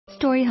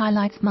story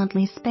highlights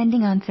monthly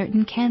spending on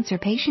certain cancer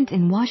patients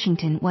in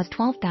Washington was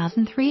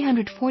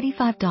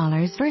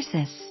 $12,345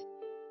 versus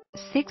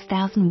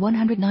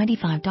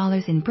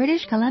 $6,195 in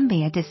British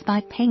Columbia.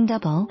 Despite paying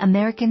double,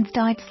 Americans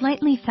died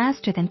slightly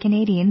faster than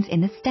Canadians in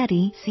the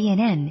study.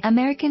 CNN: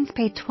 Americans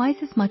paid twice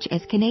as much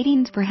as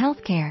Canadians for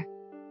healthcare,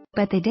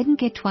 but they didn't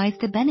get twice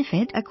the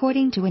benefit,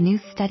 according to a new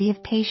study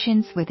of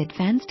patients with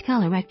advanced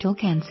colorectal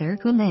cancer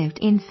who lived,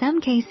 in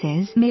some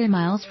cases, mere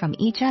miles from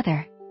each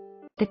other.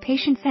 The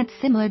patients had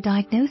similar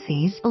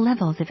diagnoses,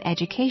 levels of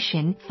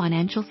education,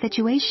 financial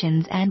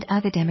situations, and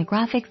other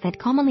demographics that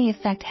commonly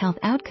affect health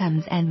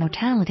outcomes and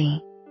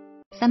mortality.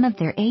 Some of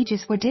their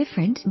ages were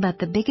different, but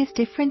the biggest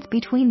difference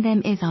between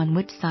them is on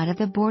which side of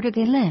the border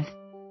they live.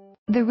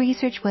 The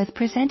research was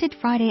presented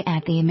Friday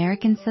at the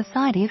American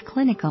Society of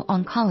Clinical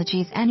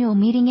Oncology's annual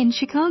meeting in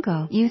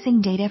Chicago, using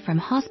data from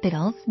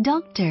hospitals.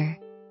 Dr.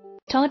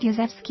 Todd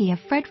Yozefsky of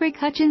Frederick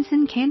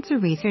Hutchinson Cancer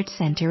Research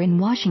Center in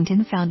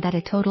Washington found that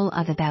a total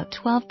of about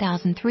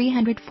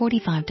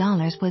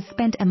 $12,345 was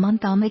spent a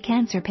month on the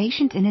cancer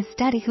patient in his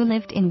study who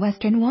lived in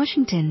Western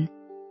Washington.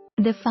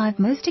 The 5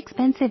 most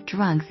expensive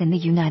drugs in the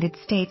United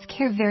States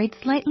care varied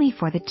slightly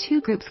for the two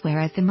groups,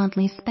 whereas the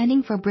monthly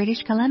spending for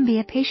British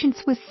Columbia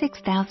patients was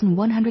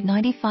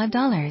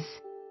 $6,195.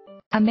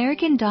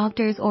 American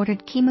doctors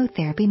ordered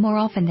chemotherapy more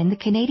often than the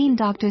Canadian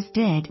doctors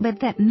did, but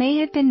that may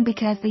have been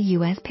because the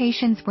U.S.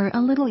 patients were a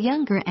little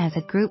younger as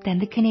a group than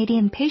the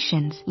Canadian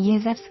patients,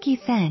 Yezevsky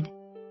said.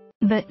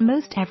 But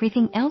most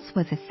everything else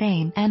was the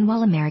same, and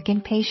while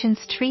American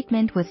patients'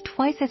 treatment was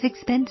twice as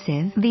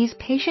expensive, these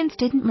patients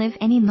didn't live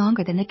any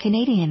longer than the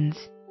Canadians.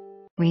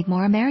 Read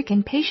more.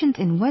 American patients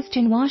in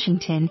Western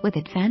Washington with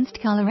advanced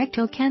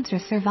colorectal cancer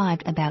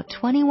survived about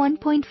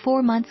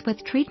 21.4 months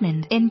with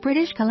treatment. In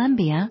British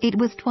Columbia, it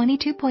was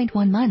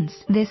 22.1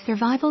 months. This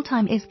survival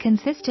time is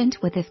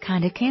consistent with this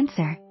kind of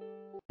cancer.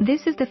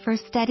 This is the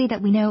first study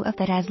that we know of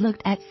that has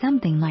looked at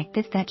something like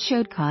this that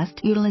showed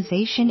cost,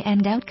 utilization,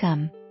 and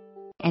outcome.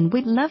 And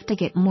we'd love to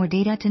get more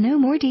data to know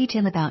more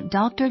detail about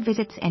doctor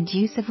visits and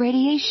use of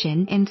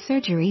radiation and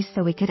surgery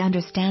so we could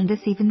understand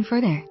this even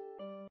further,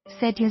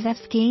 said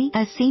Yozefsky,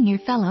 a senior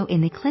fellow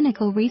in the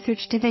Clinical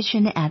Research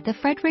Division at the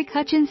Frederick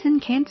Hutchinson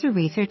Cancer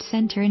Research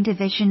Center and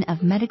Division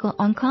of Medical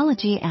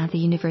Oncology at the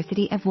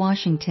University of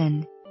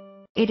Washington.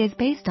 It is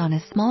based on a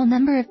small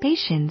number of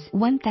patients,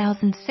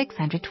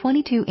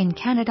 1,622 in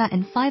Canada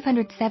and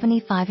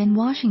 575 in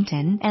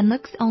Washington, and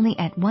looks only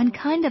at one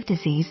kind of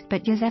disease,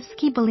 but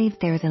Yozefsky believes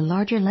there is a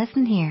larger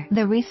lesson here.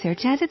 The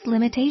research has its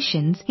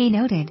limitations, he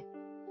noted.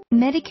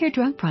 Medicare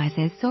drug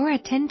prices soar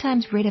at 10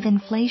 times rate of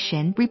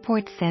inflation.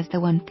 Report says the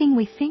one thing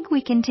we think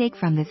we can take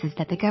from this is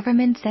that the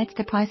government sets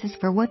the prices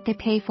for what they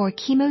pay for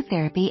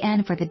chemotherapy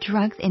and for the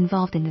drugs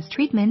involved in this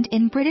treatment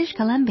in British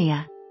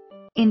Columbia.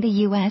 In the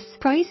U.S.,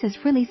 price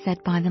is really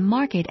set by the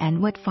market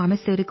and what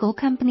pharmaceutical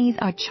companies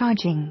are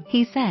charging,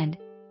 he said.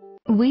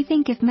 We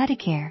think if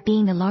Medicare,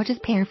 being the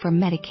largest payer for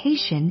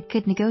medication,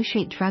 could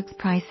negotiate drugs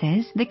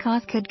prices, the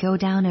cost could go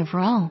down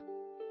overall.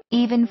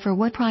 Even for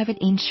what private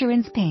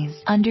insurance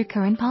pays. Under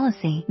current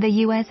policy, the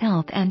U.S.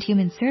 Health and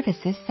Human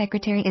Services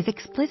Secretary is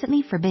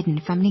explicitly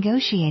forbidden from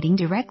negotiating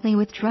directly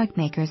with drug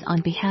makers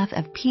on behalf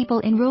of people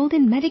enrolled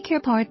in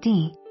Medicare Part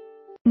D.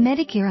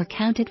 Medicare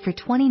accounted for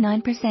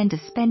 29%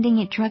 of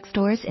spending at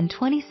drugstores in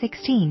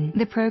 2016,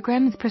 the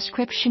program's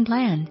prescription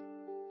plan.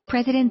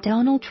 President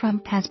Donald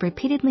Trump has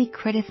repeatedly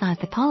criticized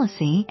the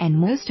policy, and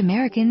most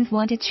Americans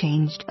want it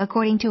changed.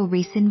 According to a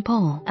recent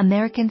poll,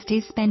 Americans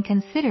do spend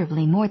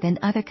considerably more than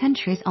other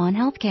countries on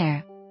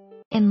healthcare,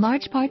 in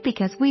large part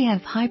because we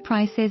have high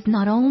prices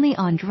not only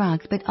on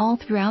drugs but all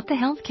throughout the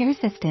healthcare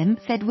system,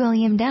 said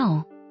William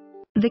Dell,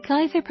 the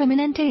Kaiser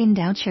Permanente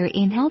Endowed Chair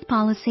in Health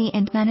Policy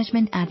and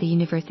Management at the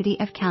University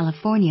of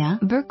California,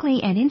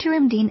 Berkeley, and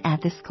interim dean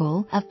at the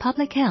School of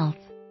Public Health.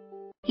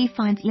 He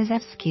finds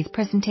Yozefsky's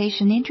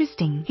presentation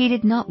interesting. He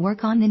did not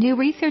work on the new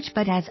research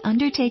but has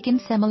undertaken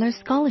similar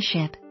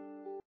scholarship.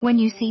 When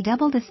you see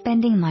double the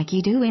spending like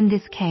you do in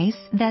this case,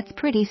 that's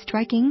pretty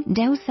striking,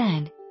 Dow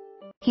said.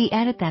 He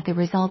added that the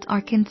results are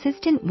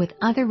consistent with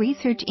other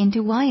research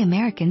into why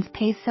Americans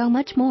pay so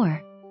much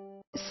more.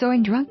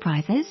 Soaring drug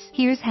prices,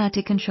 here's how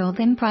to control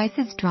them.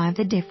 Prices drive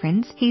the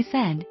difference, he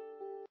said.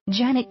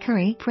 Janet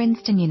Curry,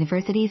 Princeton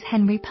University's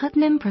Henry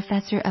Putnam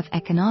Professor of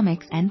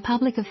Economics and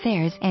Public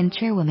Affairs and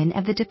Chairwoman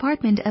of the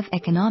Department of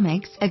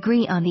Economics,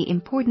 agree on the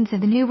importance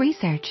of the new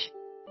research.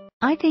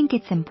 I think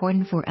it's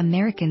important for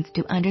Americans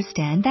to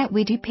understand that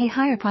we do pay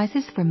higher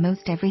prices for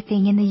most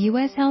everything in the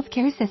U.S.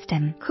 healthcare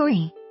system.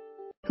 Curry,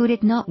 who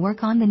did not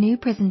work on the new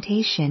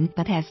presentation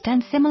but has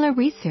done similar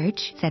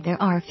research, said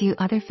there are a few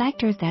other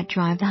factors that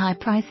drive the high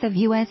price of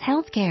U.S.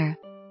 healthcare.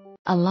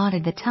 A lot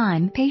of the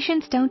time,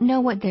 patients don't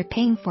know what they're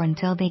paying for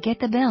until they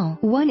get the bill.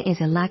 One is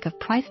a lack of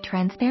price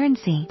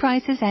transparency.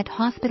 Prices at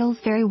hospitals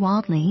vary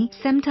wildly,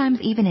 sometimes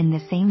even in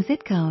the same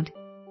zip code.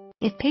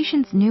 If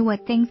patients knew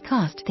what things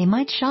cost, they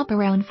might shop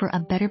around for a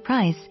better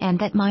price, and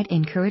that might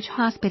encourage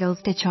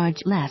hospitals to charge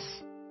less.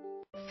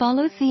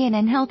 Follow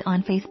CNN Health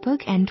on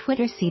Facebook and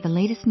Twitter. See the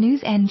latest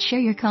news and share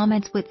your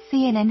comments with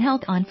CNN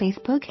Health on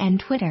Facebook and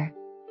Twitter.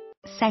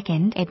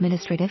 Second,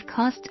 administrative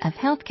costs of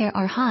healthcare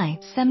are high,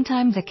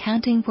 sometimes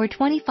accounting for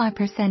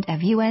 25%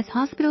 of U.S.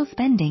 hospital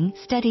spending.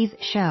 Studies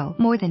show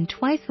more than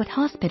twice what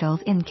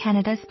hospitals in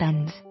Canada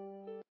spends.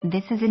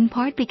 This is in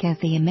part because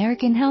the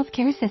American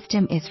healthcare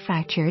system is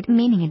fractured,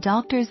 meaning a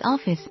doctor's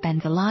office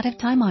spends a lot of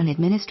time on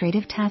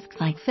administrative tasks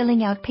like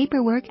filling out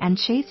paperwork and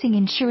chasing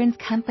insurance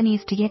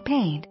companies to get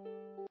paid.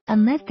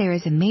 Unless there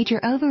is a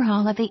major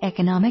overhaul of the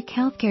economic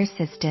healthcare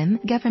system,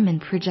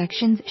 government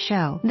projections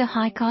show the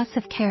high costs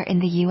of care in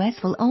the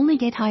U.S. will only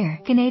get higher.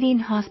 Canadian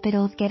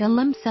hospitals get a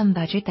lump sum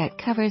budget that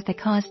covers the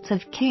costs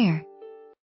of care.